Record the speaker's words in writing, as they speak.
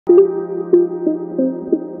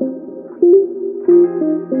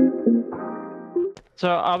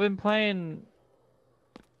So I've been playing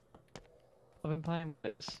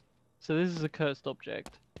this. So this is a cursed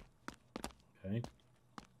object. Okay.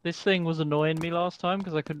 This thing was annoying me last time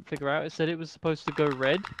because I couldn't figure out. It said it was supposed to go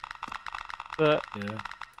red, but Yeah.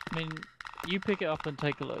 I mean, you pick it up and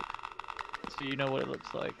take a look, so you know what it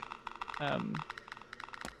looks like. Um,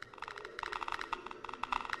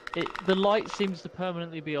 the light seems to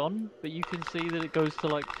permanently be on, but you can see that it goes to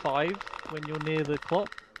like 5 when you're near the clock,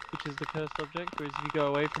 which is the cursed object. Whereas if you go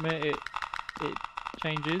away from it, it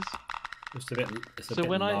changes. Just a bit. It's a So bit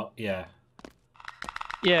when low. Yeah.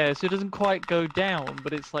 yeah, so it doesn't quite go down,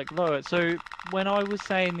 but it's like lower. So when I was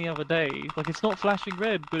saying the other day, like it's not flashing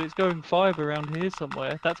red, but it's going 5 around here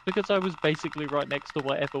somewhere. That's because I was basically right next to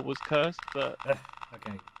whatever was cursed, but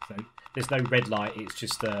Okay. So there's no red light. It's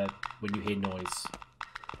just when you hear noise.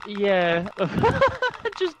 yeah,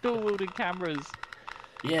 just dual wielding cameras.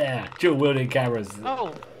 Yeah. Dual wielding cameras.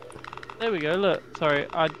 Oh, there we go. Look, sorry,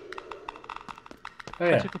 I Oh I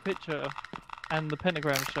yeah. took a picture, and the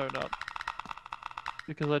pentagram showed up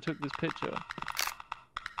because I took this picture.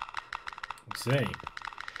 I see.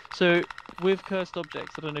 So with cursed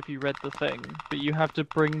objects, I don't know if you read the thing, but you have to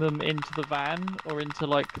bring them into the van or into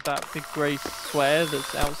like that big grey square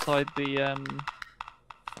that's outside the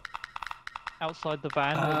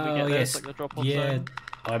van when we Oh get there. It's yes. like the drop-off Yeah. zone.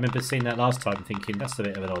 I remember seeing that last time, thinking that's a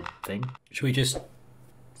bit of an odd thing. Should we just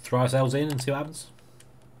throw ourselves in and see what happens?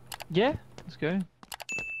 Yeah, let's go.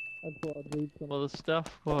 I thought I'd read some other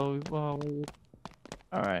stuff while we.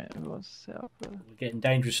 All right, everyone's set up. We're getting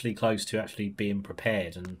dangerously close to actually being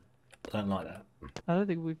prepared, and I don't like that. I don't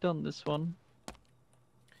think we've done this one.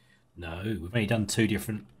 No, we've only done 2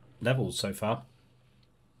 different levels so far.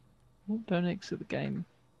 Oh, don't exit the game.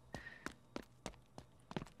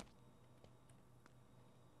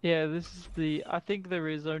 Yeah, this is the. I think there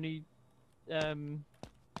is only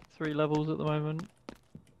 3 levels at the moment.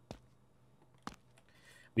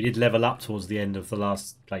 We did level up towards the end of the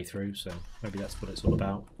last playthrough, so maybe that's what it's all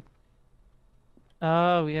about.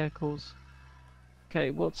 Oh yeah, of course.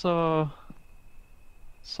 Okay, what's our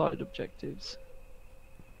side objectives?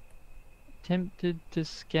 Attempted to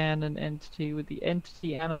scan an entity with the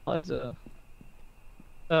entity analyzer.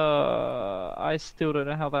 I still don't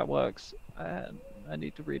know how that works. I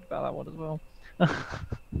need to read about that one as well.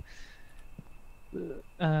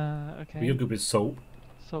 Okay. Well, you're good with salt.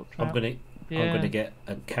 Salt I'm trap. gonna Yeah. get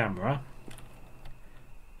a camera,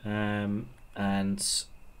 and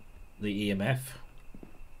the EMF.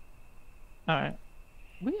 Alright.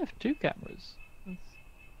 We have 2 cameras. We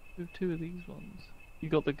have 2 of these ones. You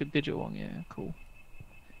got the good digital one, yeah, cool.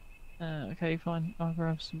 Okay, fine. I'll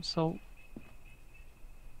grab some salt.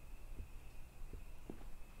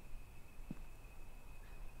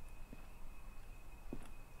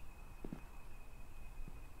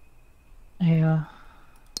 Yeah.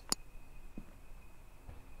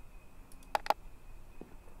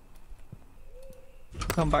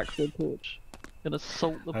 Come back for a torch. Gonna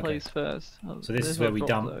salt the Okay. place first. So this is There's where our we drop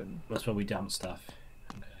dump. zone. That's where we dump stuff.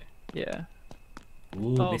 Okay. Yeah.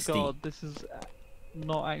 Ooh, Oh misty. god, this is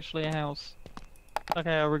not actually a house.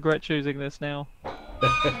 Okay, I regret choosing this now.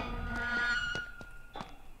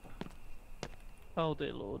 Oh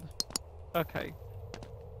dear lord. Okay.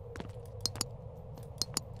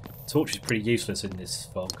 Torch is pretty useless in this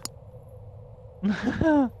fog.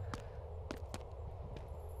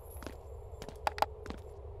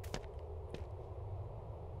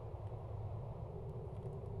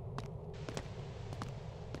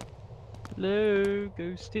 Hello,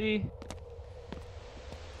 Ghosty.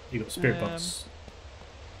 You got spirit box.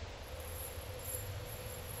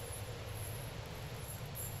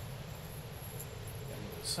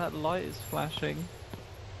 That light is flashing.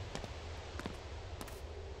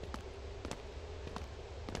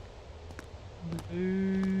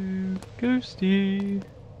 Hello, Ghosty.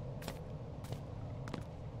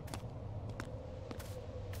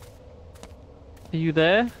 Are you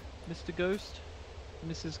there, Mr. Ghost?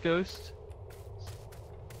 Mrs. Ghost?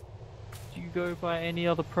 Do you go by any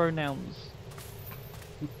other pronouns?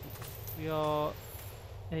 We are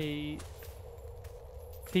a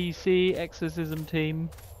PC exorcism team.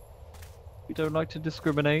 We don't like to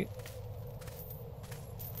discriminate.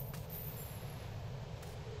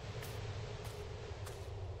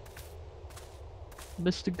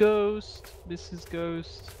 Mr. Ghost, Mrs.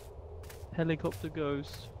 Ghost, Helicopter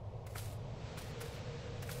Ghost.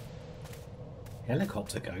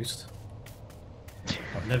 Helicopter ghost.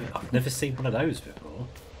 I've never seen one of those before.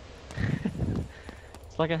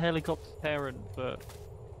 It's like a helicopter parent, but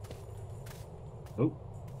Oh.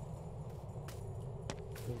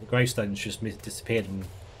 The gravestones just disappeared and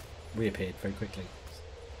reappeared very quickly.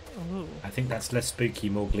 Oh, I think that's less spooky,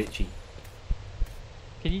 more glitchy.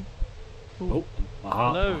 can you? Oh, my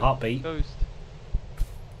Hello, heartbeat. ghost.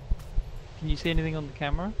 Can you see anything on the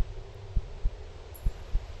camera?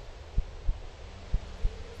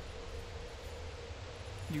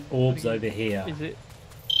 What Orbs are you? over here. Is it?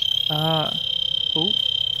 Ah. Oh.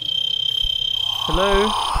 Hello,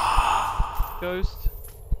 ghost.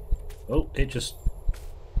 Oh, it just...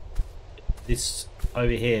 This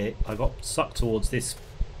over here, I got sucked towards this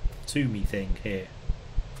to me thing here.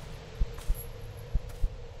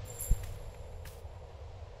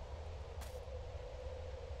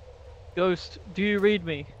 Ghost, do you read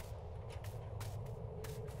me?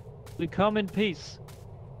 We come in peace.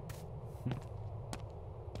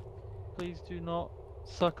 Please do not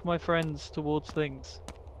suck my friends towards things.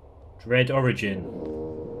 Dread Origin.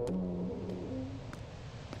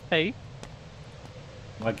 Hey,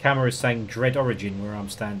 My camera is saying Dread Origin where I'm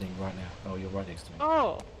standing right now. Oh, you're right next to me.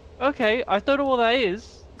 oh, okay. I don't know what that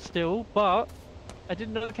is still, but I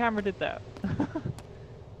didn't know the camera did that.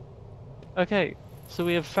 Okay, so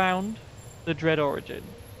we have found the Dread Origin.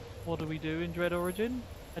 What do we do in Dread Origin?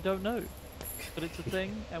 I don't know, but it's a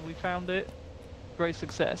thing, and we found it. Great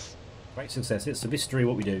success. Great success. It's a mystery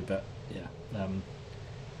what we do, but yeah.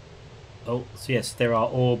 Oh, so yes, there are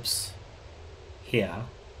orbs here.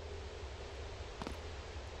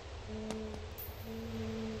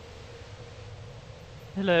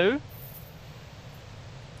 Hello? It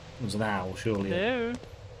was an owl, surely. Hello?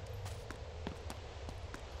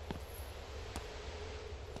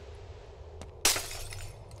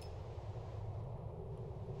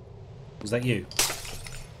 Was that you?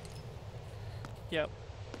 Yep.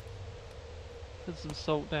 Put some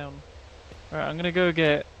salt down. Alright, I'm gonna go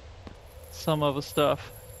get some other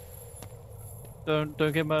stuff. Don't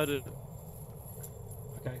get murdered.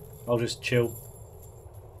 Okay. I'll just chill.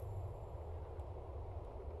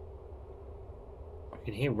 I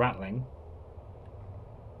can hear rattling.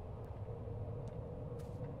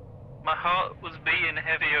 My heart was beating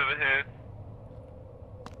heavy over here.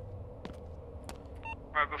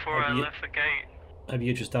 Right before I left the gate. Have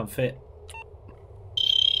you just done fit?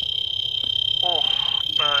 Oh,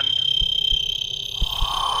 burn.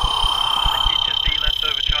 I did just eat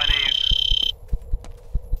leftover Chinese.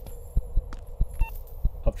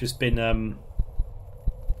 I've just been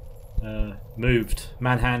moved,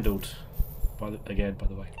 manhandled again, by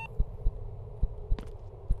the way.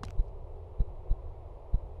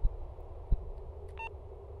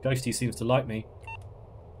 Ghosty seems to like me.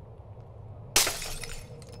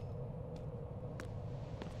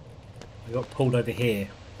 I got pulled over here.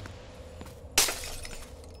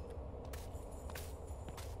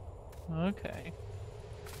 Okay.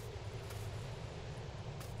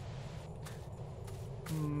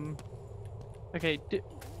 Okay.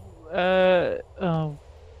 Oh. I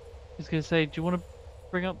was gonna say, do you want to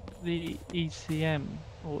bring up the ECM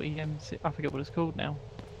or EMC? I forget what it's called now.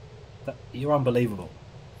 You're unbelievable.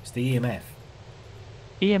 It's the EMF.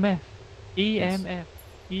 EMF, Yes. EMF,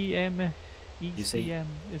 EMF, You see, ECM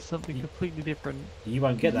is something completely different. You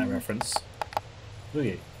won't get that reference, will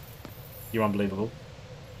you? You're unbelievable.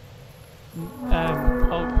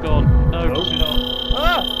 Oh god, no, Oh. probably not.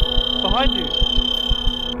 Ah! Behind you!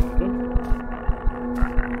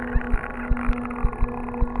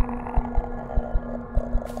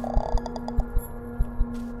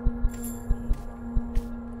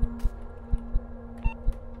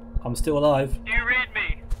 I'm still alive. Do you read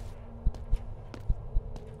me?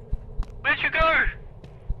 Where'd you go?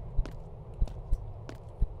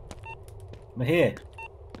 I'm here.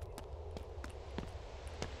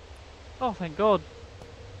 Oh, thank god.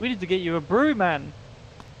 We need to get you a brew, man.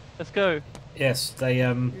 Let's go. Yes,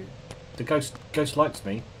 the ghost likes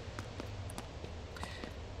me.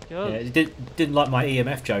 God. Yeah, it didn't like my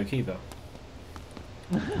EMF joke either.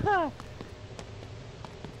 But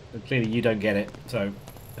clearly you don't get it, so.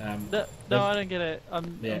 No, I don't get it.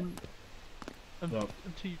 Yeah. I'm Well,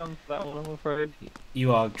 too young for that one, I'm afraid.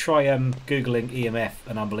 you are. Try googling EMF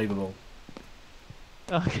and unbelievable.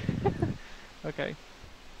 Okay. Okay.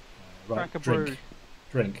 Right, Crack a drink, brew.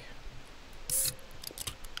 drink.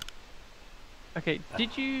 Okay,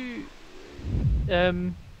 did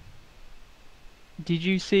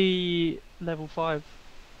you see level 5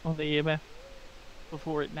 on the EMF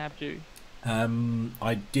before it nabbed you?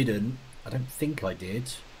 I didn't. I don't think I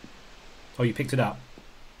did. Oh, you picked it up.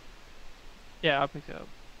 Yeah, I picked it up.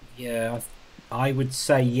 Yeah, I would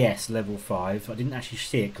say yes, level 5. I didn't actually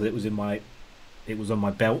see it because it was on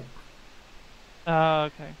my belt.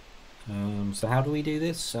 Okay. So how do we do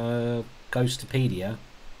this? Ghostopedia,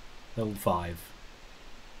 level 5.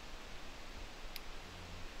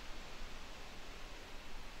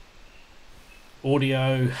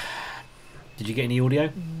 Audio. Did you get any audio?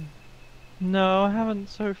 Mm. No, I haven't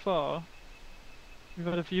so far. We've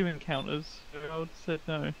had a few encounters, so I would have said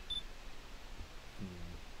no.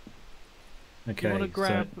 Do you want to Okay, so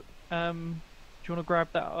grab do you want to grab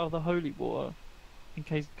that other holy water in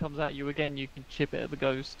case it comes at you again? You can chip it at the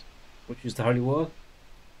ghost. which is the holy water?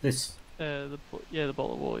 This. Yeah, the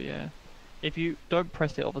bottle of water. Yeah. If you don't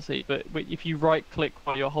press it, obviously, but if you right click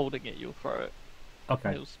while you're holding it, you'll throw it and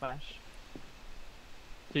Okay. it'll smash.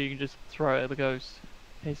 So you can just throw it at the ghost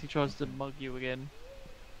in case he tries to mug you again.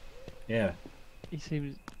 Yeah. He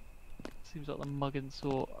seems like the mugging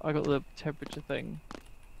sort. I got the temperature thing.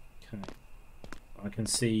 Okay. I can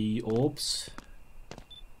see orbs.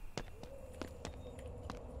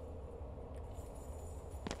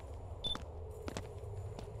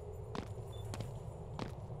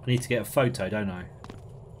 I need to get a photo, don't I?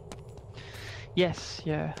 Yes,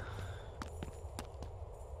 yeah.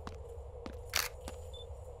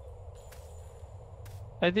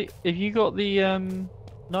 I think if you got the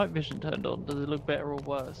night vision turned on, does it look better or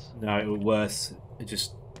worse? No, it was worse. It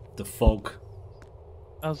just the fog.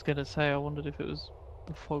 I was gonna say I wondered if it was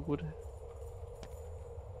the fog would.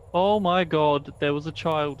 Oh my god, there was a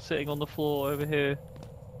child sitting on the floor over here.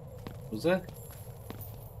 Was there?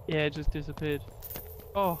 Yeah, it just disappeared.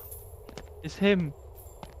 Oh, it's him.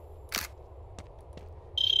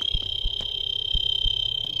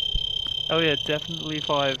 Oh yeah, definitely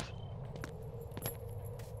 5.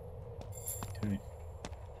 Okay.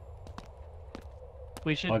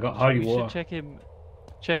 We should I got holy we should water. check him.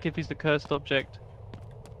 Check if he's the cursed object.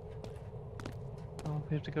 Oh,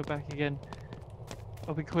 we have to go back again.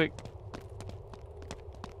 I'll be quick.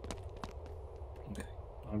 Okay.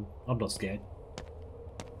 I'm not scared.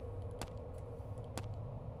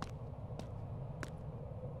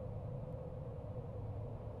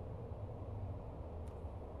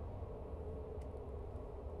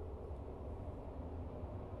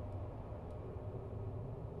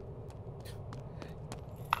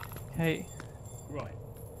 Hey, Right.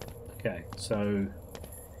 Okay, so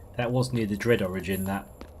that was near the Dread Origin, that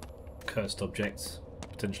cursed object.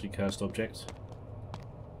 Potentially cursed object.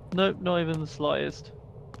 nope, not even the slightest.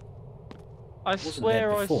 I Wasn't there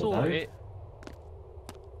swear I before, saw though. it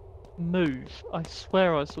move. I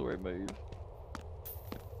swear I saw it move.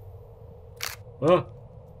 Oh,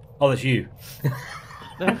 oh, that's you.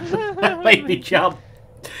 That made me jump.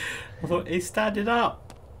 I thought he's standing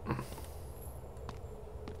up.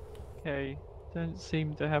 Okay, don't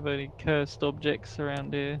seem to have any cursed objects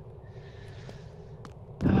around here.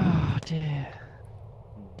 Oh dear.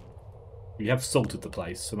 You have salted the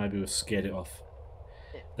place, so maybe we've scared it off.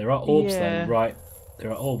 There are orbs though, Yeah, right? There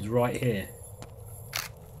are orbs right here.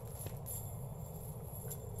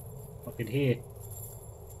 I can hear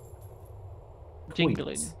jingling.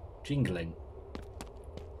 coins jingling.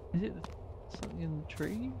 Is it something in the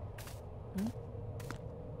tree? Hmm?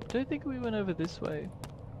 I don't think we went over this way.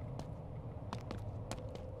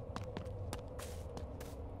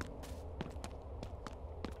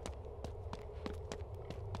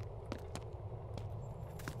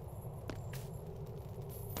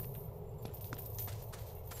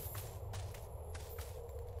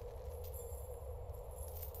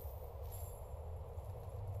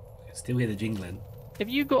 I can still hear the jingling. Have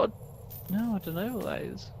you got? No, I don't know what that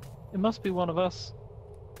is. It must be one of us.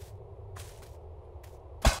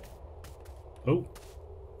 Oh,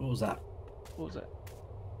 what was that? What was that?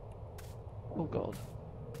 Oh god.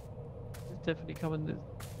 It's definitely coming this.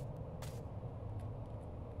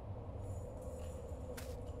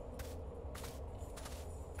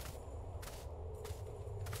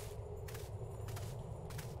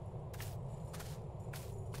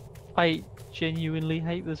 I genuinely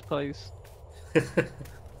hate this place.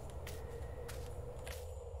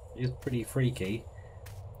 It's pretty freaky,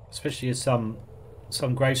 especially as some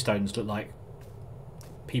gravestones look like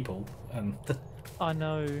people, and I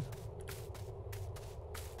know.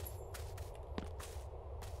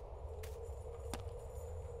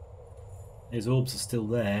 his orbs are still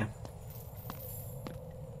there.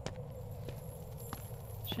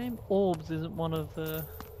 Shame orbs isn't one of I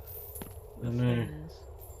the know. things.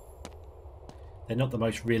 They're not the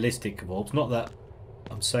most realistic of orbs. Not that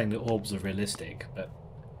I'm saying that orbs are realistic, but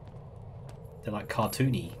they're like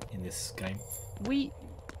cartoony in this game.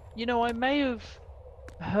 I may have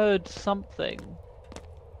heard something,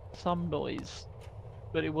 some noise,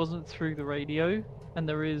 but it wasn't through the radio, and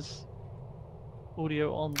there is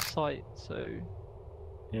audio on site, so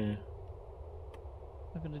Yeah.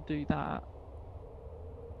 I'm gonna do that.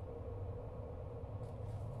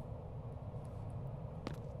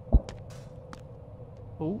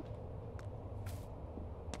 Oh.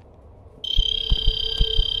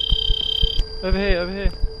 Over here, over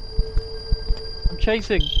here. I'm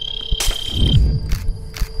chasing.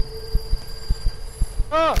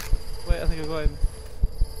 Ah! Wait, I think I got him.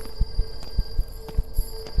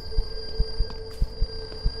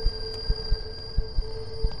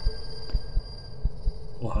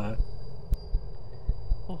 Or her.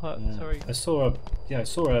 Or her, sorry. I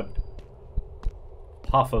saw a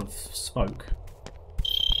puff of smoke.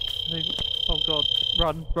 Oh god.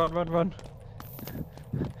 Run, run, run, run.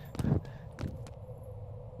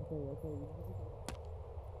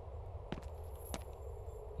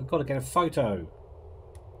 I've got to get a photo.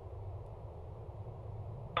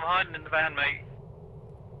 I'm hiding in the van, mate.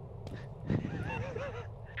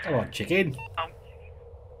 Come on, chicken. I'm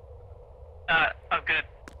good.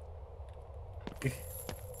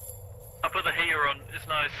 I put the heater on, it's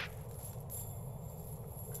nice.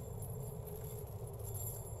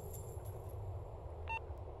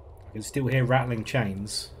 I can still hear rattling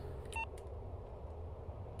chains.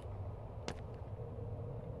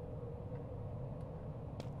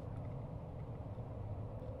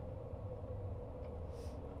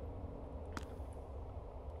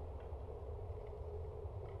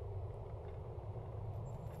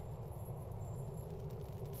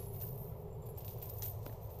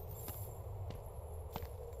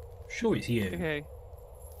 Sure, it's you. Okay.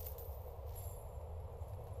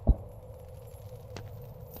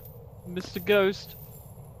 Mr. Ghost,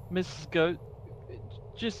 Mrs. Ghost,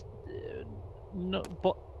 just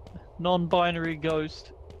non-binary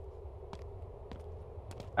ghost.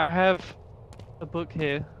 I have a book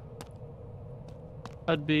here.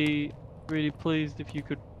 I'd be really pleased if you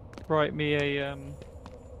could write me a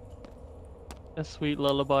sweet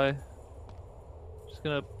lullaby. Just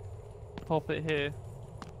gonna pop it here.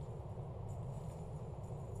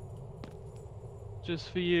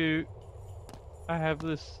 Just for you, I have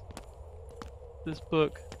this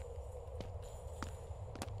book.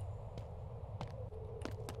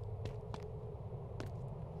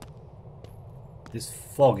 This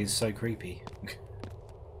fog is so creepy.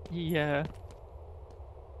 Yeah.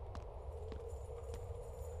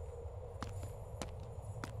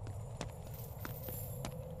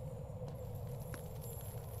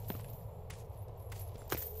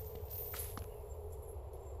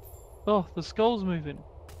 Oh, the skull's moving.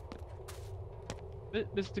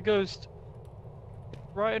 Mr. Ghost,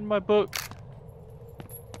 write in my book.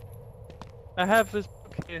 I have this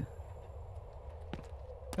book here.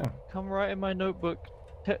 Oh. Come write in my notebook.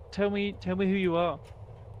 Tell me who you are.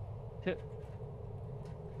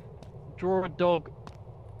 Draw a dog.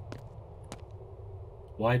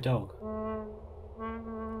 Why a dog?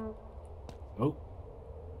 Oh.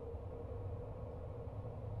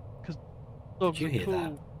 Dogs Did you are hear cool.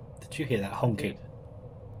 that? Did you hear that honking?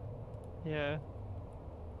 Yeah.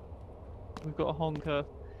 We've got a honker.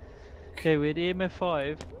 Okay, we had EMF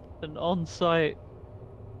 5, an on-site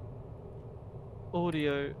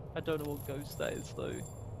audio. I don't know what ghost that is though.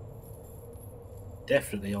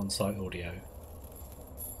 Definitely on-site audio.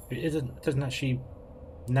 It doesn't actually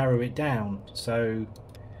narrow it down. So,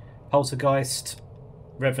 poltergeist,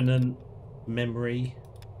 revenant, memory.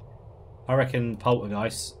 I reckon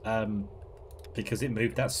poltergeist, because it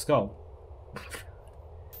moved that skull.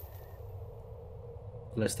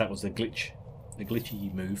 Unless that was a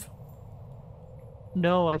glitchy move.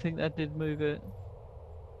 No, I think that did move it.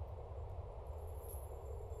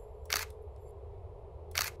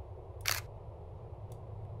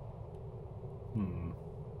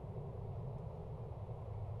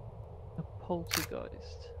 A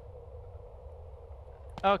poltergeist.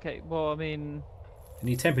 Okay, well, I mean,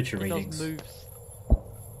 Any temperature it readings? does move.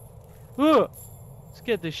 Ugh!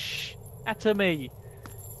 Scared the out of me.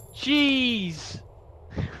 Jeez!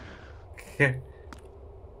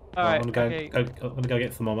 Alright, I'm okay. gonna go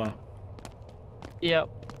get thermometer. Yep.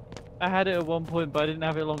 I had it at one point, but I didn't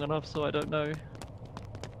have it long enough, so I don't know.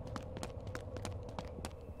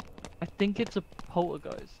 I think it's a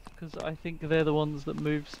poltergeist, because I think they're the ones that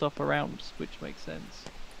move stuff around, which makes sense.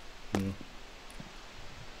 Let's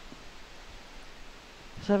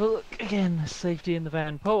have a look again. Safety in the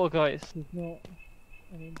van. Poltergeist is not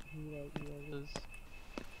an entity like the others.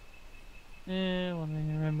 Yeah, one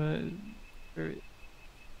thing I remember is very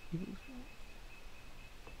evil.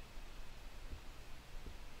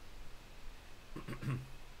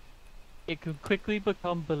 It can quickly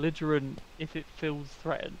become belligerent if it feels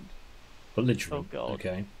threatened. Belligerent. Oh god.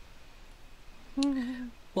 Okay.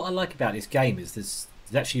 What I like about this game is there's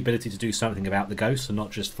actually ability to do something about the ghost and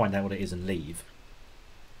not just find out what it is and leave.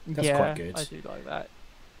 That's yeah, quite good. I do like that.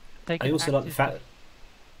 I also like the fact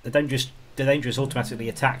that they don't just automatically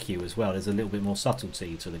attack you as well. There's a little bit more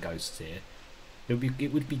subtlety to the ghosts here. It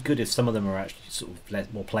would be good if some of them are actually sort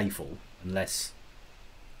of more playful and less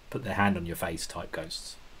put their hand on your face type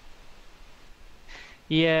ghosts.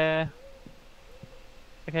 Yeah.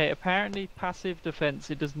 Okay, apparently passive defense,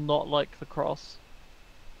 it does not like the cross.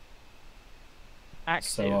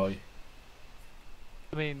 So Active,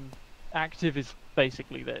 I mean, active is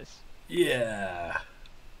basically this. yeah,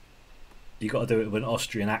 you got to do it with an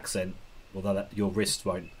Austrian accent, although your wrist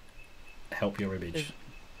won't help your image.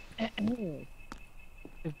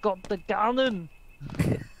 We've got the cannon!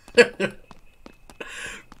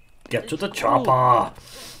 Get to the Let's go. chopper!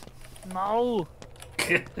 No!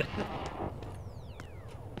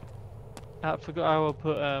 I forgot how I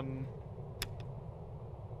put,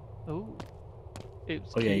 Oh,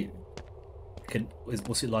 it's Oh yeah. cute.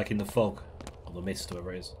 What's it like in the fog or the mist,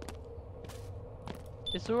 whatever it is?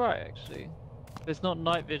 It's alright, actually. It's not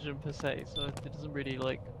night vision per se, so it doesn't really,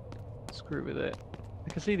 like, screw with it. I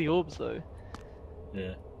can see the orbs, though.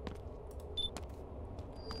 Yeah.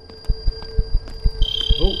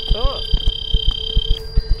 Oh. Oh!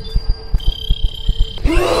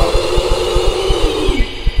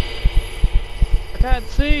 I can't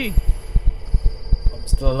see! I'm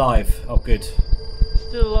still alive. Oh, good.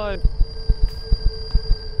 Still alive.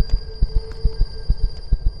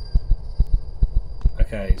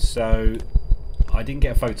 Okay, so I didn't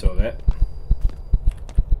get a photo of it.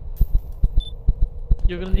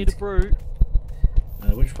 You're gonna need a brew.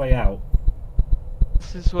 Which way out?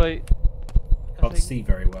 This way. I Can't think. see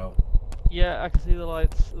very well. Yeah, I can see the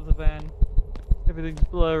lights of the van. Everything's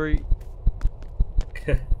blurry.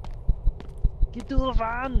 Get to the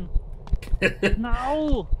van!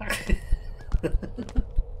 No!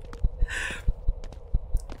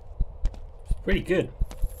 Pretty good.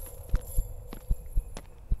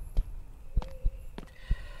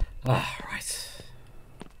 Ah, right.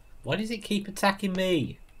 Why does it keep attacking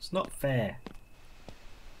me? It's not fair.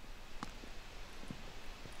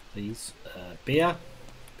 Please, beer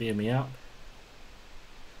me up.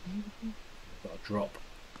 I've got to drop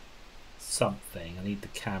something. I need the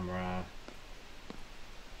camera.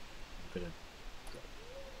 I'm gonna drop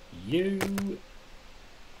you.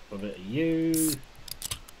 A bit of you.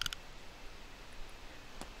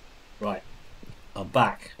 Right, I'm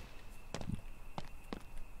back.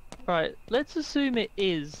 Right, let's assume it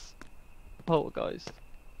is Poltergeist.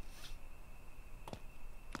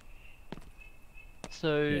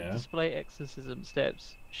 So, Yeah. display exorcism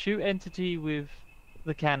steps. Shoot entity with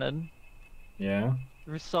the cannon. Yeah.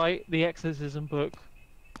 Recite the exorcism book.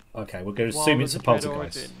 Okay, we're going to while assume there's it's a dread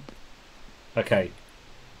poltergeist. origin. Okay.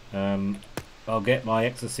 I'll get my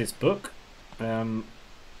exorcist book. Okay.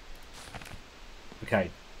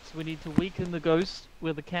 So we need to weaken the ghost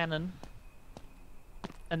with a cannon.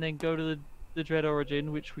 And then go to the dread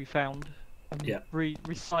origin, which we found. And Yeah.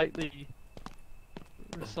 recite the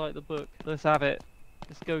book. Let's have it.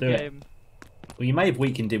 Let's go Do get it. him. Well, you may have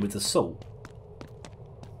weakened him with the salt.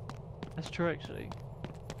 That's true, actually.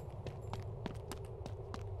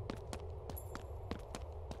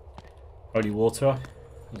 Holy water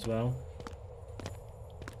as well.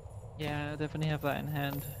 Yeah, I definitely have that in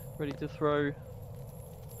hand, ready to throw.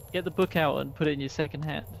 Get the book out and put it in your second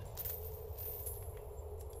hand.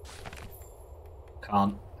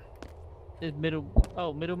 Can't.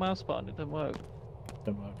 Middle mouse button, it doesn't work.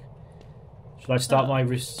 Don't work. Should I start my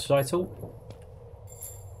recital?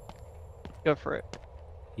 Go for it.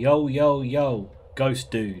 Yo, yo, yo. Ghost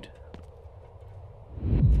dude.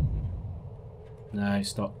 No,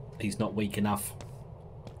 it's not. He's not weak enough.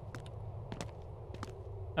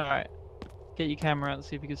 Alright. Get your camera out and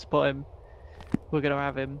see if you can spot him. We're gonna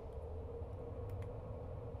have him.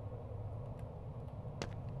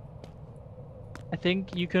 I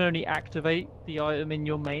think you can only activate the item in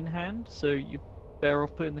your main hand, so you're better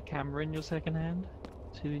off putting the camera in your second hand,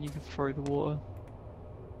 so then you can throw the water.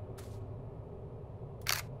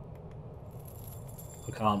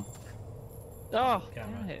 I can't. Oh,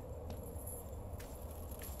 Camera. damn it.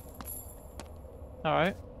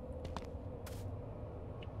 Alright.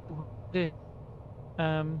 Did.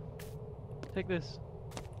 Take this.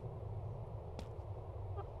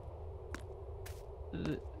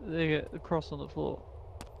 There you go, the cross on the floor.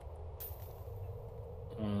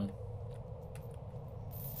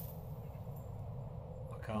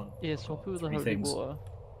 I can't. Yeah, swap it with the Three holy things. water.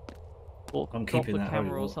 Or I'm drop keeping the that holy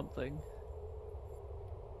camera or water. something.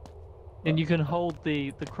 And you can hold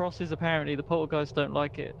the crosses. Apparently, the poltergeists don't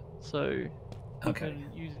like it, so you Okay.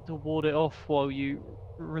 can use it to ward it off while you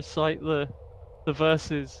recite the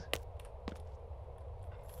verses.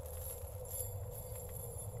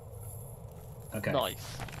 Okay.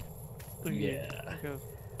 Nice. Look at you, Yeah. like a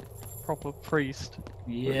proper priest.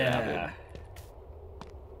 Yeah.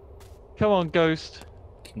 Come on, ghost.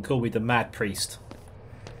 You can call me the Mad Priest.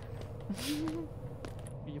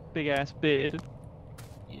 Your big ass beard.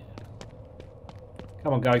 Yeah.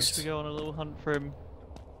 Come on, Should ghost. we go on a little hunt for him?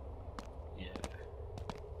 Yeah.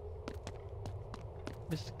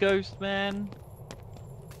 Mr. Ghost Man.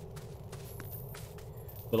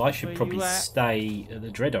 Well, I should Where probably you at? stay at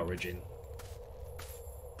the Dread Origin.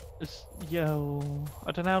 Yo,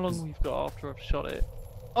 I don't know how long we've got after I've shot it.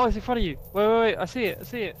 Oh, it's in front of you. Wait, wait, wait. I see it. I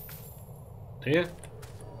see it. Do you?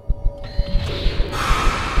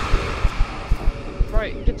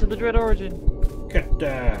 Right, get to the Dread Origin. Get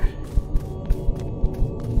there.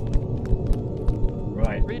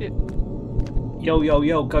 Right. Read it. Yo, yo,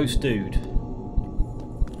 yo, ghost dude.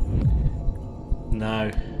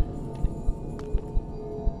 No.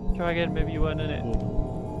 Try again. Maybe you weren't in it.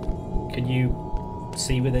 Can you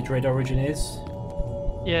see where the Dread Origin is?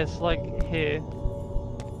 Yes, like here.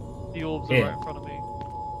 The orbs Here. are right in front of me.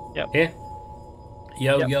 Yep. Here?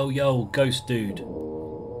 Yo, Yep. yo, yo, ghost dude.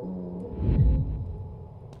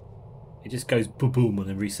 It just goes boom boom and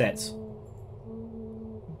then resets.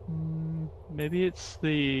 Maybe it's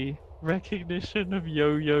the recognition of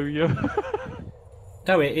yo yo yo.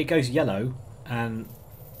 No, it goes yellow and...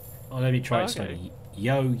 Oh, let me try it Okay. slowly.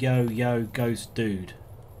 Yo, yo, yo, ghost dude.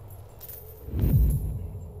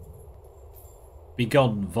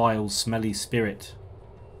 Begone, vile, smelly spirit.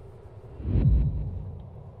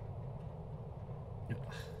 Yeah,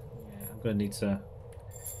 I'm going to need to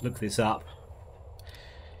look this up.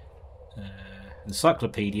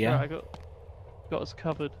 Encyclopedia. Right, I got us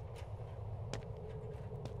covered.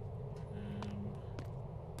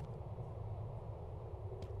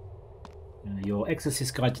 Your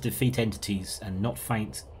exorcist guide to defeat entities and not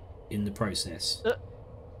faint in the process.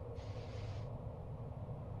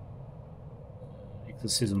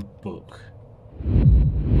 Exorcism book.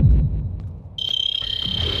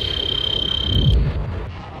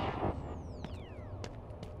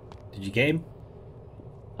 Did you get him?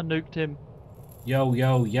 I nuked him. Yo,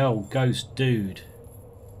 yo, yo, ghost dude.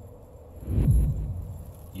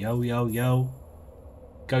 Yo, yo, yo,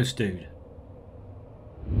 ghost dude.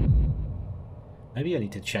 Maybe I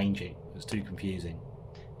need to change it. It's too confusing.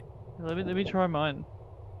 Let me try mine.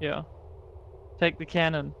 Yeah. Take the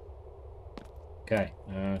cannon. Okay.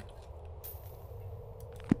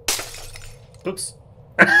 Oops.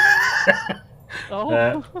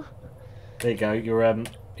 Oh. There you go.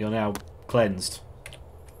 You're now cleansed.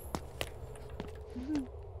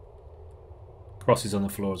 Crosses on the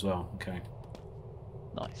floor as well. Okay.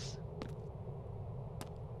 Nice.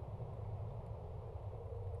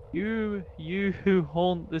 You who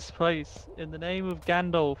haunt this place, in the name of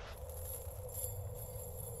Gandalf.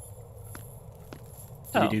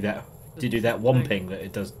 Did you do that? Did you do that whomping that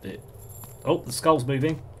it does? Oh, the skull's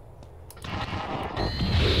moving.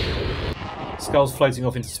 Skull's floating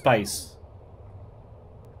off into space.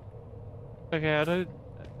 Okay, I don't.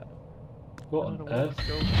 What I on don't know earth? what's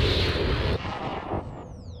going on.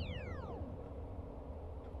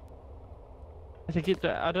 I think it.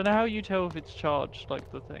 I don't know how you tell if it's charged,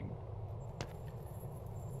 like the thing.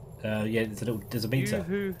 Yeah, there's a meter. You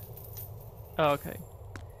who. Oh, okay.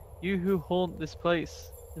 You who haunt this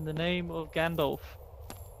place, in the name of Gandalf.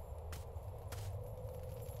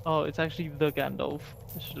 Oh, it's actually the Gandalf.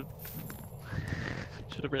 I should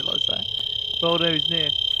have realised that. Oh no, he's near.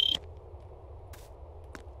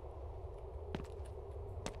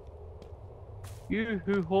 You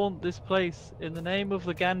who haunt this place, in the name of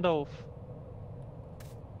the Gandalf.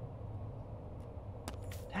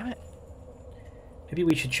 Damn it. Maybe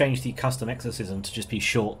we should change the custom exorcism to just be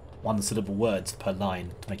short, one-syllable words per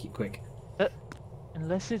line to make it quick.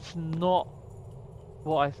 Unless it's not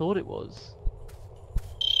what I thought it was.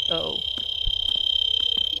 Uh-oh.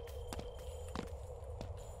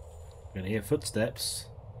 We're gonna hear footsteps.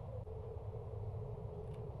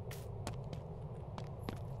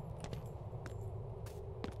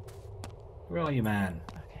 Where are you, man?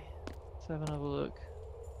 Okay, let's have another look.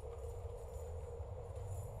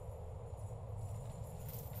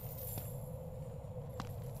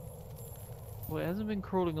 Well, it hasn't been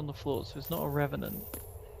crawling on the floor, so it's not a revenant.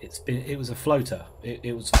 It was a floater.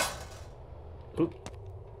 It was. Oop.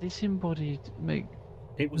 Disembodied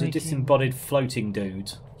It was a making disembodied floating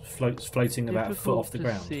dude, floating about a foot off the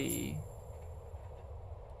difficult to ground. see.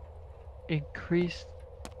 Increased.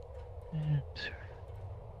 Sorry.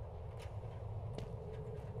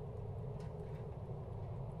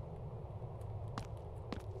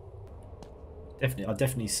 I've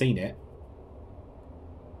definitely seen it.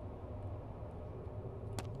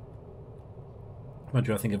 Mind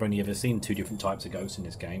you, I think I've only ever seen two different types of ghosts in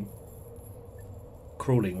this game.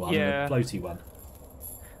 Crawling one Yeah. and a floaty one.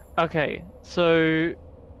 Okay, so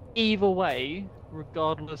either way,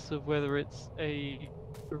 regardless of whether it's a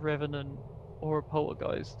revenant or a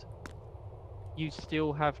poltergeist, you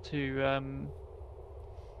still have to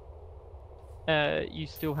you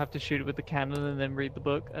still have to shoot it with the cannon and then read the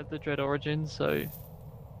book at the Dread Origins. So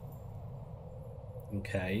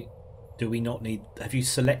Okay. Do we not need... Have you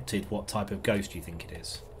selected what type of ghost you think it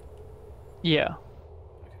is? yeah,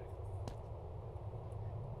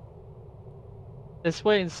 let's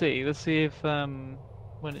wait and see. Let's see if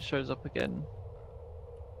when it shows up again.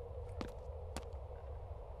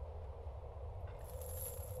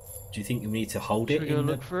 Do you think we need to hold Should it we go in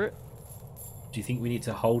the... look for it? Do you think we need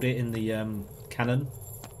to hold it in the cannon?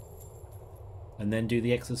 And then do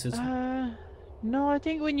the exorcism? No, I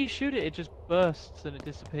think when you shoot it, it just bursts and it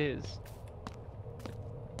disappears.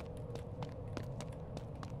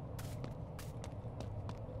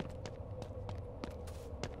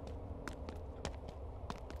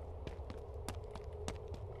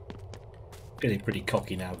 Feeling pretty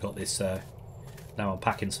cocky now. I've got this... now I'm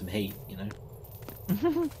packing some heat, you know?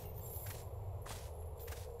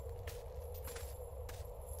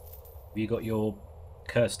 Have you got your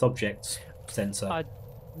cursed objects sensor?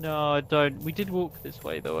 No, I don't. We did walk this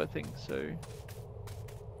way though, I think so.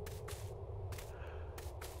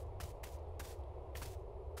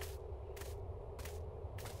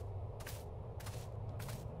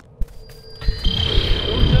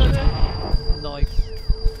 Nice.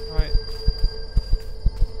 Right.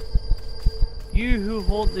 You who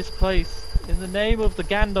haunt this place, in the name of the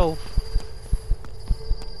Gandalf.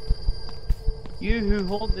 You who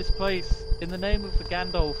haunt this place, in the name of the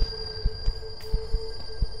Gandalf.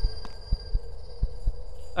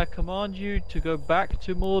 I command you to go back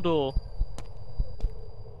to Mordor.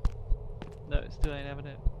 No, it still ain't having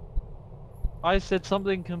it. I said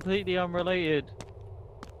something completely unrelated.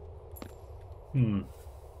 Hmm.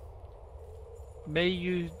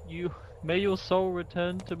 May may your soul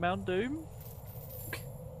return to Mount Doom?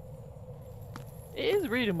 It is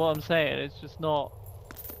reading what I'm saying, it's just not...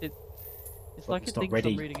 It's Well, like it's it not thinks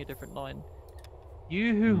ready. I'm reading a different line.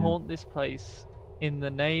 You who haunt this place, in the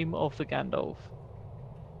name of the Gandalf.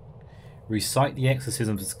 Recite the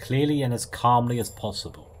exorcism as clearly and as calmly as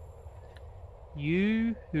possible.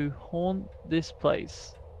 You who haunt this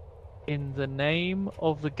place, in the name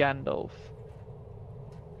of the Gandalf.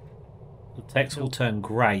 The text will turn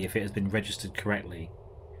grey if it has been registered correctly.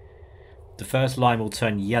 The first line will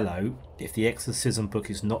turn yellow if the exorcism book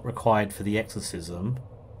is not required for the exorcism,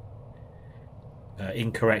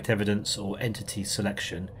 incorrect evidence or entity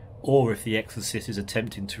selection, or if the exorcist is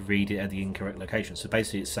attempting to read it at the incorrect location. So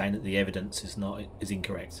basically it's saying that the evidence is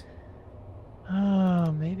incorrect.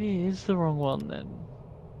 Ah, maybe it is the wrong one then.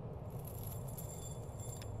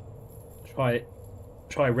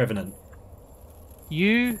 Try Revenant.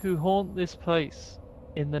 You who haunt this place,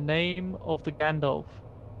 in the name of the Gandalf.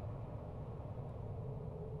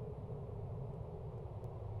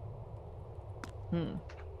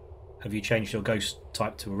 Have you changed your ghost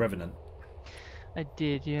type to a Revenant? I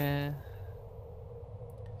did, yeah.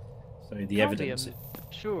 So the Can't evidence... be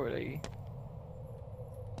surely.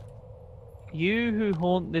 You who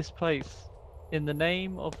haunt this place, in the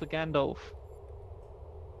name of the Gandalf.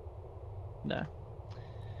 No.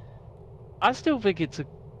 I still think it's a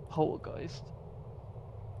poltergeist.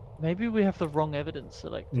 Maybe we have the wrong evidence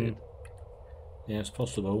selected. Yeah, it's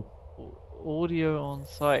possible. Audio on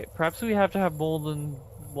site. Perhaps we have to have more than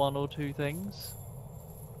one or two things.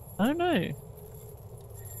 I don't know.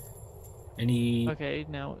 Any Okay,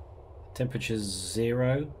 now temperatures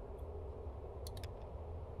 0?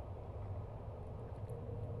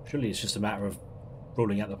 Surely it's just a matter of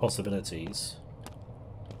ruling out the possibilities.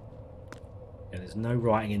 Yeah, there's no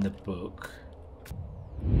writing in the book.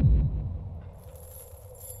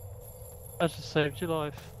 I just saved your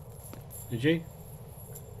life. Did you?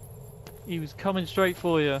 He was coming straight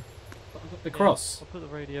for you. The cross. I'll put the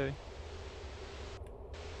radio.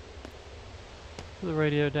 Put the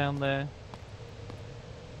radio down there.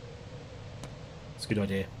 It's a good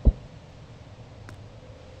idea.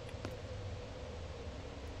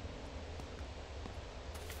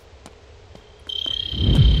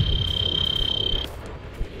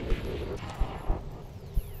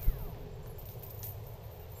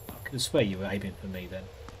 I could swear you were aiming for me then.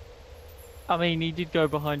 I mean, he did go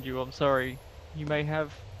behind you. I'm sorry. You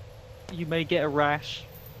may get a rash.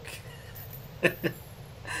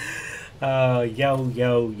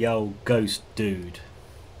 Yo, ghost dude.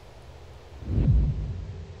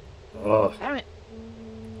 Oh. Damn it.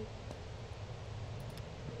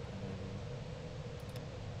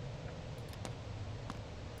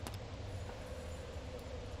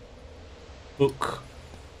 Book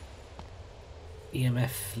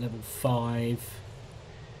EMF level 5.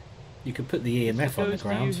 You could put the EMF on the Ghost, do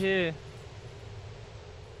you ground. hear?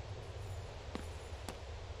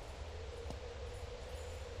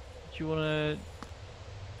 Do you want to?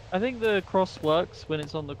 I think the cross works when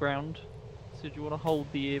it's on the ground. So do you want to hold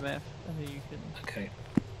the EMF and then you can Okay.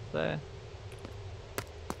 there.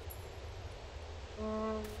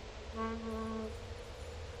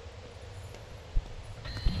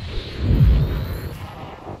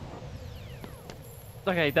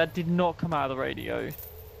 Okay, that did not come out of the radio.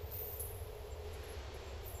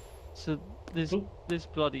 So this Ooh. this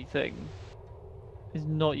bloody thing is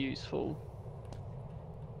not useful.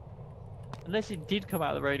 Unless it did come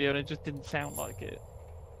out of the radio and it just didn't sound like it.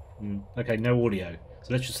 Okay, no audio.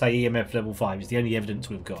 So let's just say EMF level 5 is the only evidence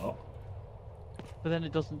we've got. But then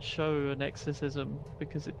it doesn't show an exorcism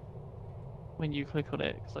because it when you click on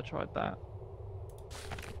it, because I tried that.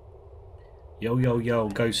 Yo, yo, yo,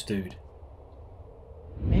 ghost dude.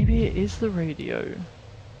 Maybe it is the radio.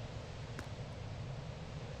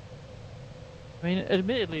 I mean,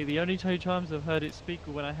 admittedly, the only two times I've heard it speak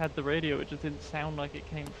were when I had the radio, it just didn't sound like it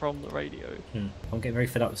came from the radio. I'm getting very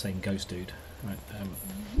fed up with saying ghost dude. Right,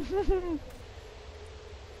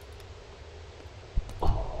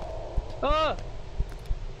 Ah!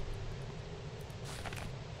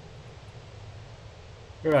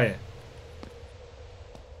 where are you?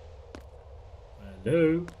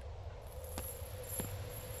 Hello?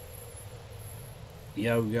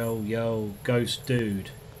 Yo, yo, yo, ghost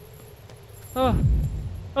dude. Oh!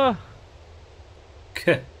 Oh!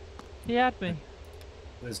 He had me.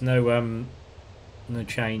 There's no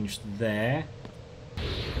change there.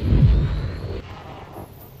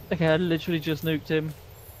 Okay, I literally just nuked him.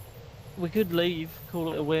 We could leave,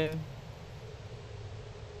 call it a win.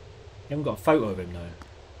 You haven't got a photo of him though.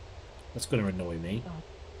 That's going to annoy me.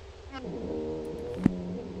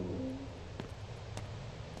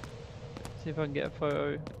 See if I can get a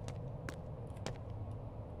photo.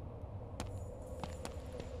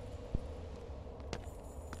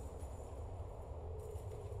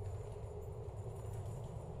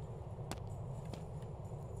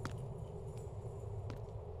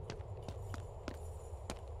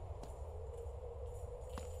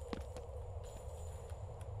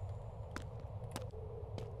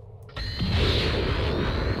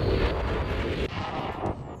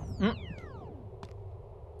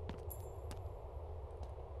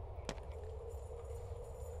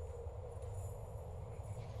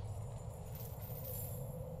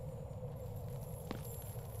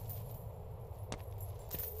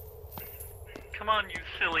 Come on, you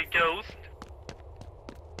silly ghost.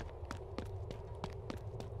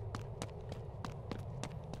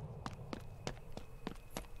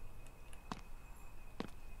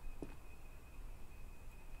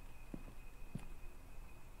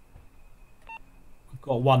 We've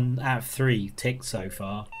got 1 out of 3 ticked so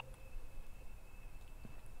far.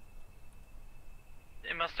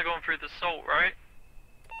 It must have gone through the salt, right?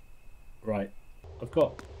 Right. I've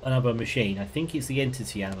got another machine. I think it's the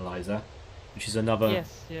entity analyzer, which is another.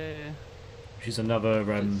 Yes, yeah. Which is another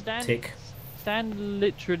tick. Stand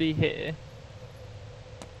literally here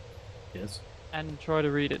Yes. and try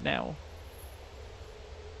to read it now.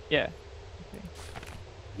 Yeah. Okay.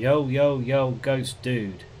 Yo, yo, yo, ghost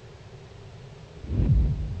dude.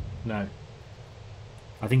 No.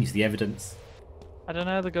 I think it's the evidence. I don't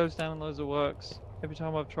know how the ghost analyzer works. Every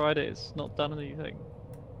time I've tried it, it's not done anything.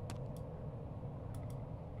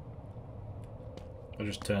 I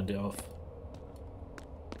just turned it off.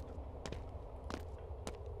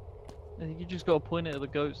 I think you just got to point it at the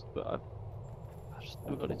ghost, but I've just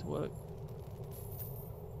never got it to work.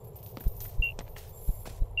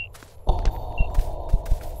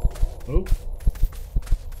 Oh.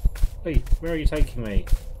 Hey, where are you taking me?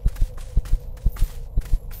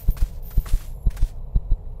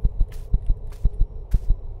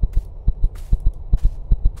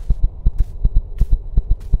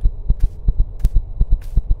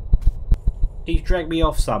 He's dragged me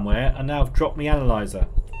off somewhere and now I've dropped my analyzer.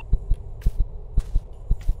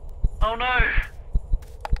 Oh no!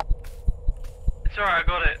 It's alright, I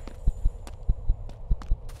got it.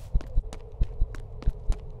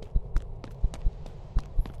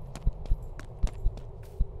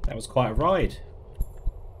 That was quite a ride.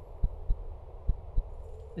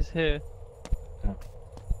 It's here. Oh.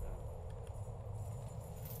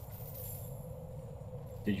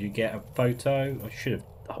 Did you get a photo?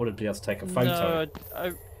 I would have been able to take a photo.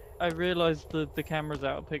 No, I realised the camera's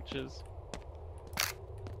out of pictures.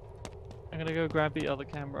 I'm gonna go grab the other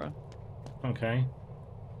camera. Okay.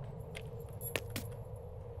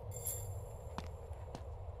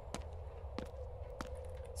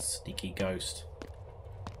 Sneaky ghost.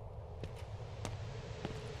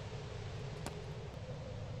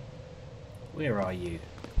 Where are you?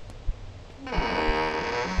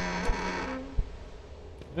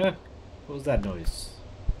 What was that noise?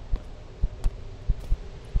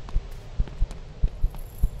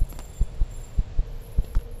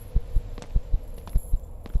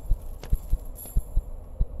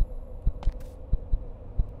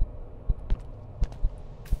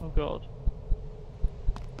 Oh god.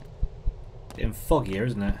 Getting foggier,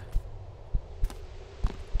 isn't it?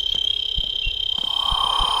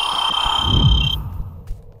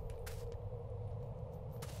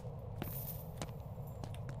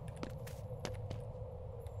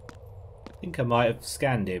 I think I might have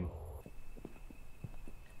scanned him.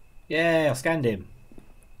 Yeah, I scanned him.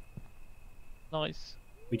 Nice.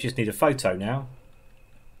 We just need a photo now.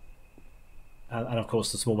 And of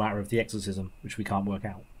course the small matter of the exorcism, which we can't work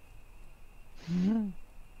out. So,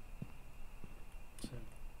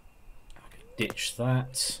 I can ditch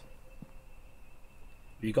that.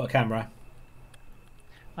 Have you got a camera?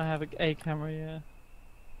 I have a camera, yeah.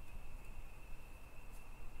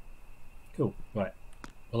 Cool. Right.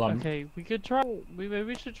 Well, I'm... Okay, we could try. Maybe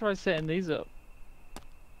we should try setting these up.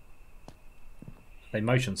 They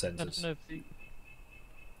motion I don't sensors. know if the.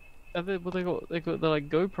 Well, they're like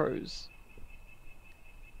GoPros.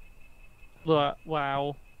 Look,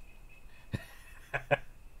 wow.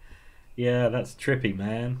 Yeah, that's trippy,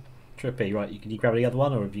 man. Trippy. Right, can you grab the other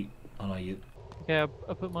one, or have you? Oh no, you. Okay, I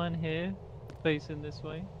put mine here, facing this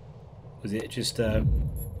way. Was it just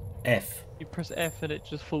F? You press F and it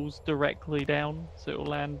just falls directly down, so it'll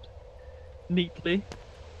land neatly.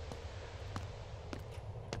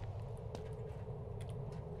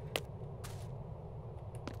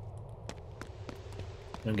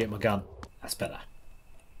 Don't get my gun. That's better.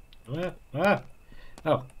 Ah. Oh,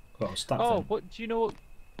 well, I was stuck. Oh, Then. what do you know? Do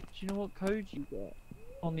you know what code you got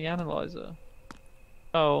on the analyzer?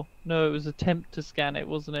 Oh no, it was attempt to scan it,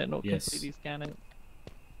 wasn't it? Not Yes. completely scan it.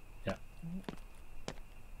 Yeah.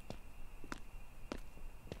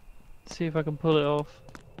 See if I can pull it off.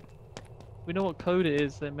 We know what code it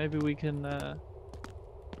is, then maybe we can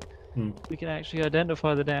actually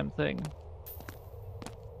identify the damn thing.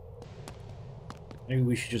 Maybe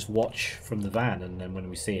we should just watch from the van, and then when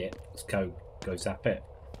we see it, let's go zap it.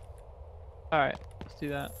 All right, let's do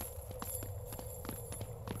that.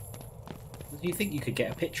 Do you think you could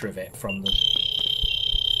get a picture of it from the?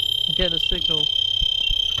 I'm getting a signal.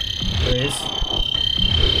 There it is.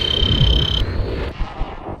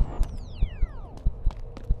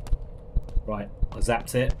 Right, I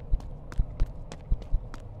zapped it.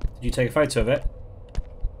 Did you take a photo of it?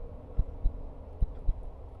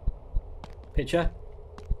 Picture?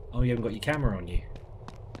 Oh, you haven't got your camera on you.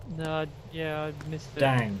 No, yeah, I missed it.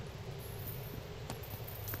 Dang.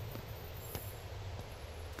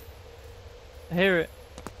 I hear it.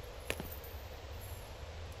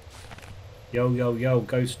 Yo,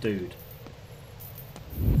 ghost dude.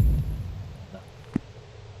 No.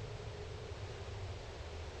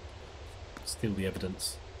 Steal the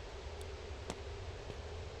evidence.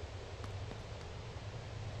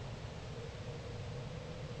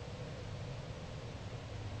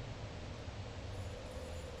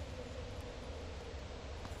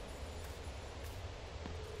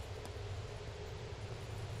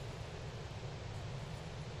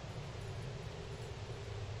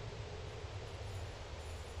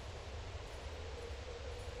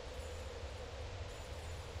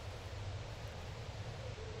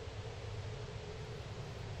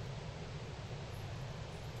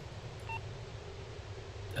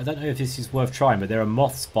 I don't know if this is worth trying, but there are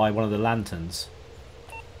moths by one of the lanterns.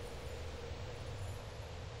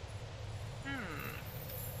 I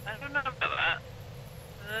don't know about that.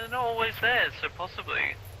 They're not always there, so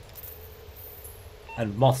possibly.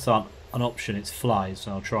 And moths aren't an option, it's flies,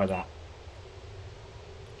 so I'll try that.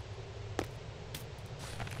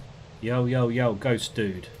 Yo, ghost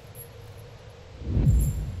dude.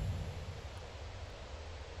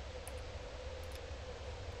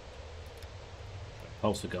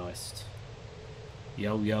 Poltergeist.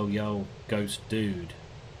 Yo, ghost dude.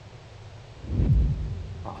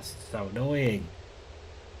 Oh, it's so annoying.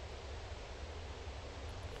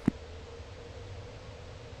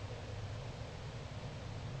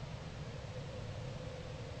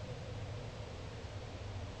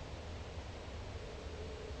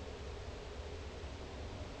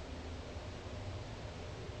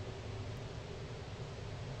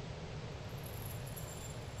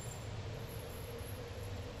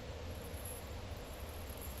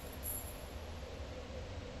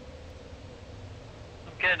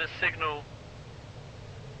 Getting a signal.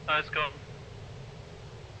 Oh, it's gone.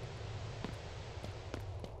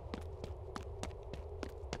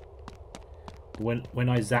 When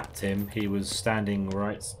I zapped him, he was standing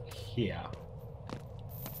right here.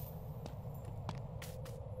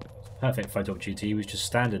 Perfect photo opportunity. He was just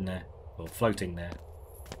standing there, or floating there.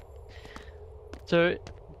 So,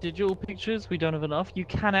 digital pictures, we don't have enough. You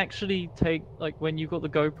can actually take, like, when you've got the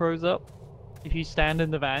GoPros up, if you stand in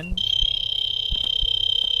the van.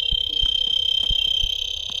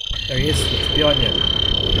 There he is, behind you.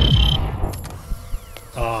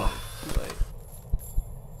 Ah. Like,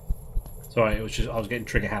 Sorry, it was just I was getting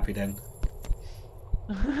trigger happy then.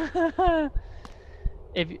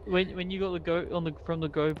 when you got the from the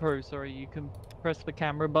GoPro, sorry, you can press the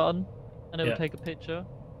camera button, and it will Yeah. take a picture,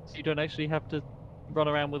 so you don't actually have to run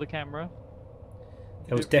around with a camera.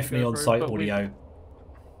 There was Do it from the definitely GoPro, on-site but with audio.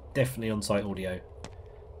 Definitely on-site audio.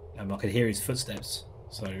 I could hear his footsteps.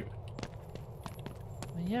 So,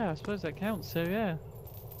 yeah, I suppose that counts. So yeah.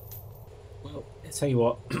 well, I tell you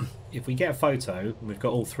what, if we get a photo and we've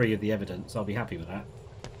got all three of the evidence, I'll be happy with that.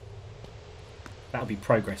 That'll be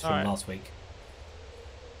progress All from right. last week.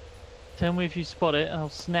 Tell me if you spot it, and I'll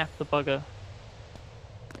snap the bugger.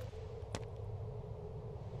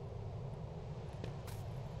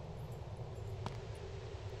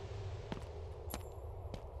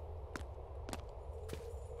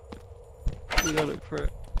 We gotta look for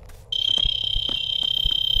it.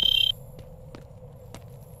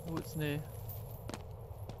 Oh, it's near.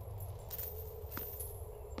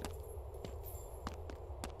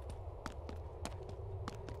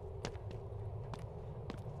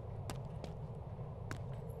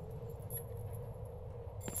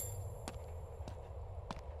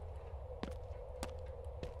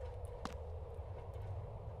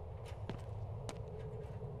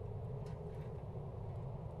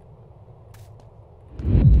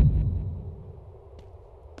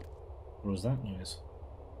 What was that noise?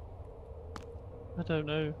 I don't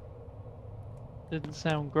know. Didn't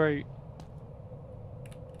sound great.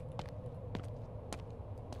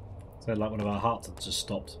 Sounded like one of our hearts had just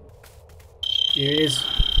stopped. Here it is.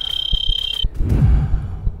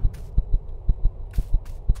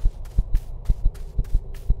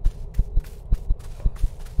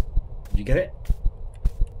 Did you get it?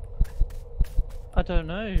 I don't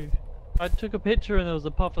know. I took a picture and there was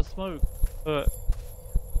a puff of smoke, but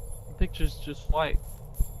the picture's just white.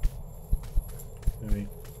 Maybe.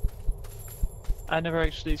 I never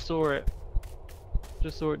actually saw it.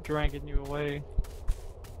 Just saw it dragging you away.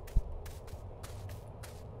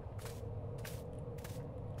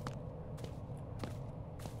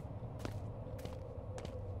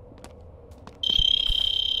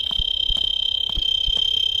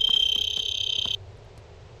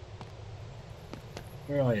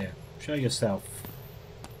 Where are you? Show yourself.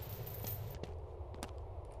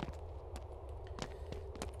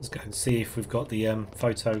 Let's go and see if we've got the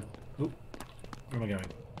photo. Ooh, where am I going?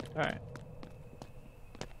 Alright.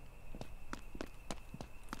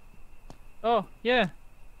 Oh, yeah.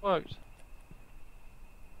 Worked.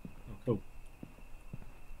 Oh, cool.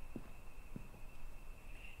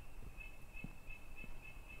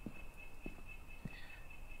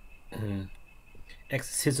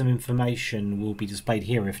 Exorcism information will be displayed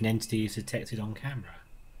here if an entity is detected on camera.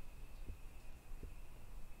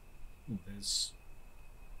 Ooh, there's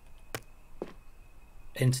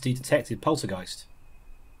entity detected, poltergeist.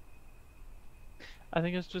 I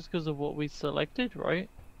think it's just because of what we selected, right?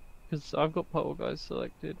 Because I've got Poltergeist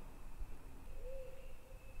selected.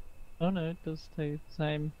 Oh no, it does stay the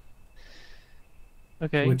same.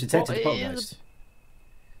 Okay. We've detected well, poltergeist.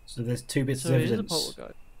 So there's two bits So of it is a evidence.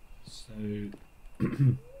 poltergeist. So,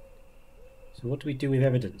 so what do we do with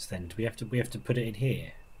evidence then? Do we have to put it in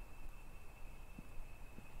here?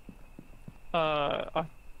 I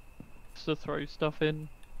to throw stuff in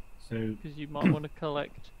So because you might want to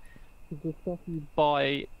collect the stuff you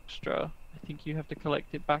buy extra. I think you have to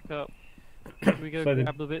collect it back up. Should we go So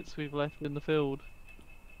grab the bits we've left in the field?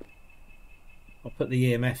 I'll put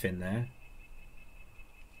the EMF in there.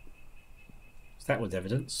 So that was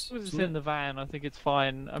evidence. As long as it's in the van, I think it's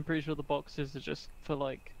fine. I'm pretty sure the boxes are just for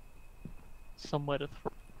like somewhere to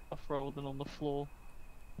throw stuff rather than on the floor.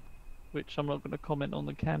 Which I'm not going to comment on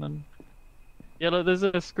the Canon. Yeah, look, there's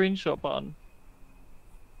a screenshot button.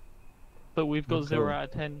 But we've got Oh, 0 cool. out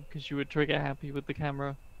of 10 because you were trigger happy with the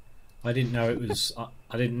camera. I didn't know it was.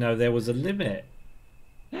 I didn't know there was a limit.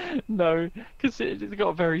 No, because it's got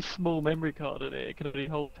a very small memory card in it. It can only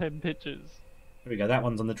hold 10 pictures. There we go. That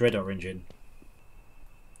one's on the Dreador engine.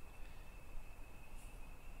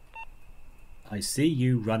 I see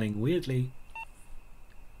you running weirdly.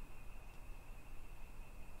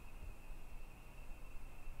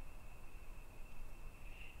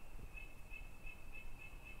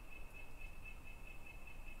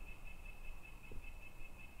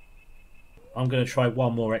 I'm going to try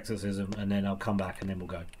one more exorcism and then I'll come back and then we'll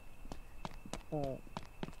go. Oh.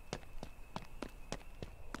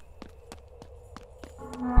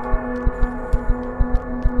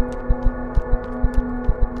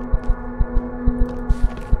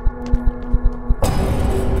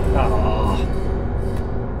 Ah,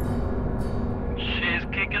 Shit's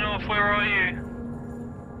kicking off, where are you?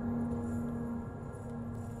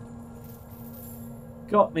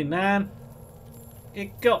 got me, man.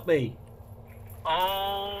 It got me.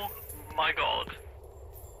 Oh my god.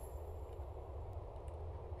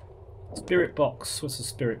 Spirit box. What's a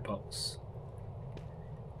spirit box?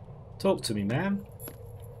 Talk to me, man.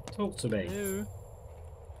 Talk to me. Ew.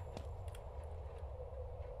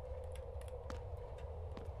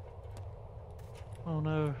 Oh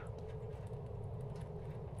no.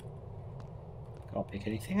 Can't pick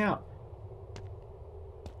anything up.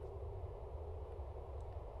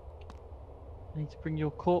 I need to bring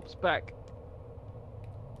your corpse back.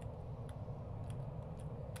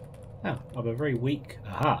 Oh, I'm a very weak.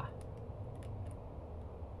 Aha.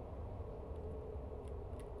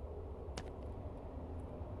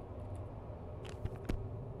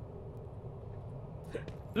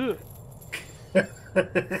 Ugh.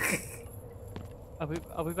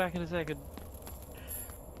 I'll be back in a second.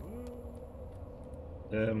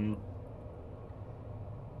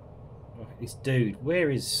 This dude. Where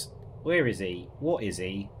is he? What is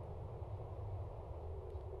he?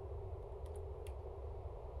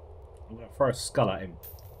 I'm gonna throw a skull at him.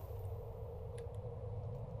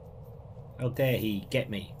 How dare he get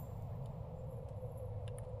me?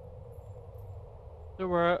 Don't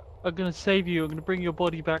worry, I'm gonna save you. I'm gonna bring your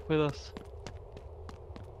body back with us.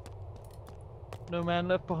 No man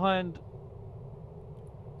left behind.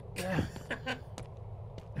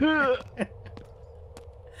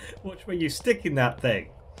 Watch where you stick in that thing.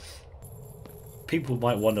 People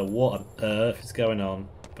might wonder what on earth is going on,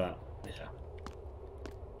 but yeah.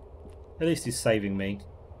 At least he's saving me.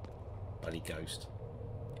 Bloody ghost.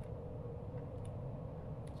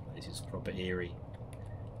 This is proper eerie.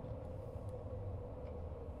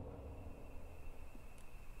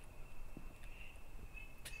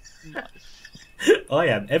 Nice. I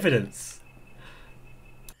am evidence.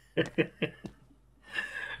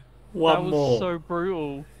 One That was more. so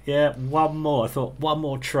brutal. Yeah, one more. I thought one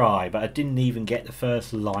more try, but I didn't even get the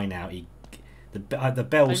first line out. The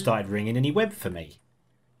bell started ringing and he went for me.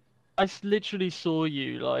 Literally saw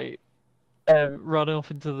you like run off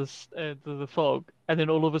into the fog, and then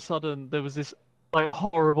all of a sudden there was this like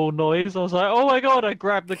horrible noise. I was like, "Oh my god!" I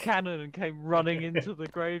grabbed the cannon and came running into the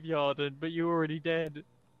graveyard, but you were already dead.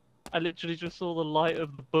 I literally just saw the light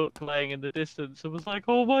of the book laying in the distance and was like,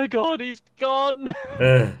 "Oh my god, he's gone!"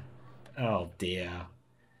 Ugh. Oh dear.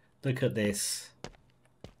 Look at this.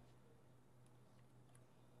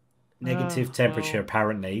 Negative temperature Well.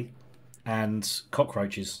 apparently, and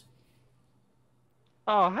cockroaches.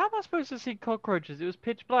 Oh, how am I supposed to see cockroaches? It was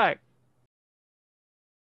pitch black.